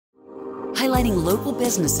highlighting local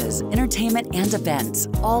businesses, entertainment, and events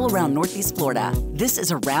all around Northeast Florida. This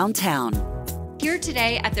is Around Town. Here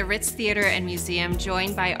today at the RITZ Theater and Museum,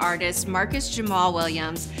 joined by artist Marcus Jamal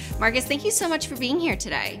Williams. Marcus, thank you so much for being here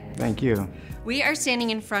today. Thank you. We are standing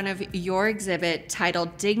in front of your exhibit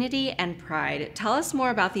titled Dignity and Pride. Tell us more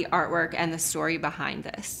about the artwork and the story behind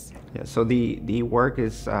this. Yeah, so the work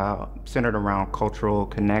is centered around cultural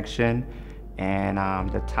connection, and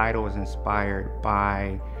the title is inspired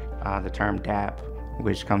by the term DAP,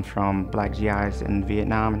 which comes from Black GIs in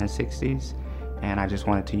Vietnam in the 60s. And I just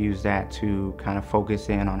wanted to use that to kind of focus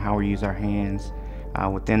in on how we use our hands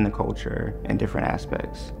within the culture in different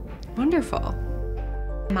aspects. Wonderful.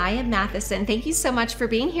 Maya Matheson, thank you so much for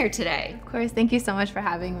being here today. Of course, thank you so much for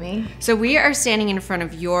having me. So we are standing in front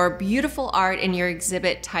of your beautiful art in your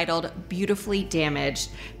exhibit titled Beautifully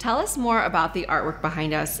Damaged. Tell us more about the artwork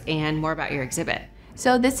behind us and more about your exhibit.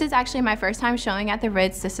 So this is actually my first time showing at the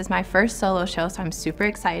RITZ. This is my first solo show, so I'm super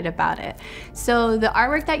excited about it. So the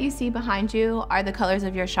artwork that you see behind you are the colors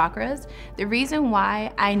of your chakras. The reason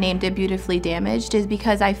why I named it Beautifully Damaged is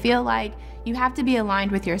because I feel like you have to be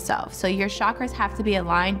aligned with yourself. So your chakras have to be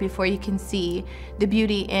aligned before you can see the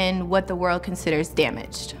beauty in what the world considers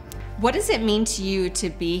damaged. What does it mean to you to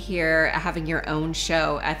be here having your own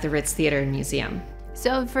show at the RITZ Theater and Museum?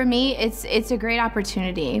 So for me, it's a great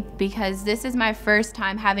opportunity because this is my first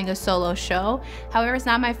time having a solo show. However, it's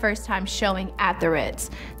not my first time showing at the RITZ.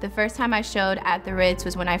 The first time I showed at the RITZ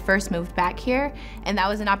was when I first moved back here, and that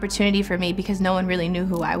was an opportunity for me because no one really knew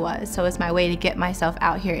who I was. So it's my way to get myself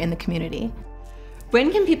out here in the community.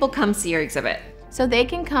 When can people come see your exhibit? So they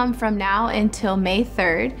can come from now until May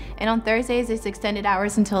 3rd, and on Thursdays it's extended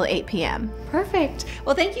hours until 8 p.m. Perfect.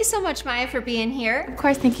 Well, thank you so much, Maya, for being here. Of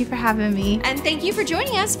course, thank you for having me. And thank you for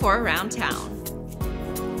joining us for Around Town.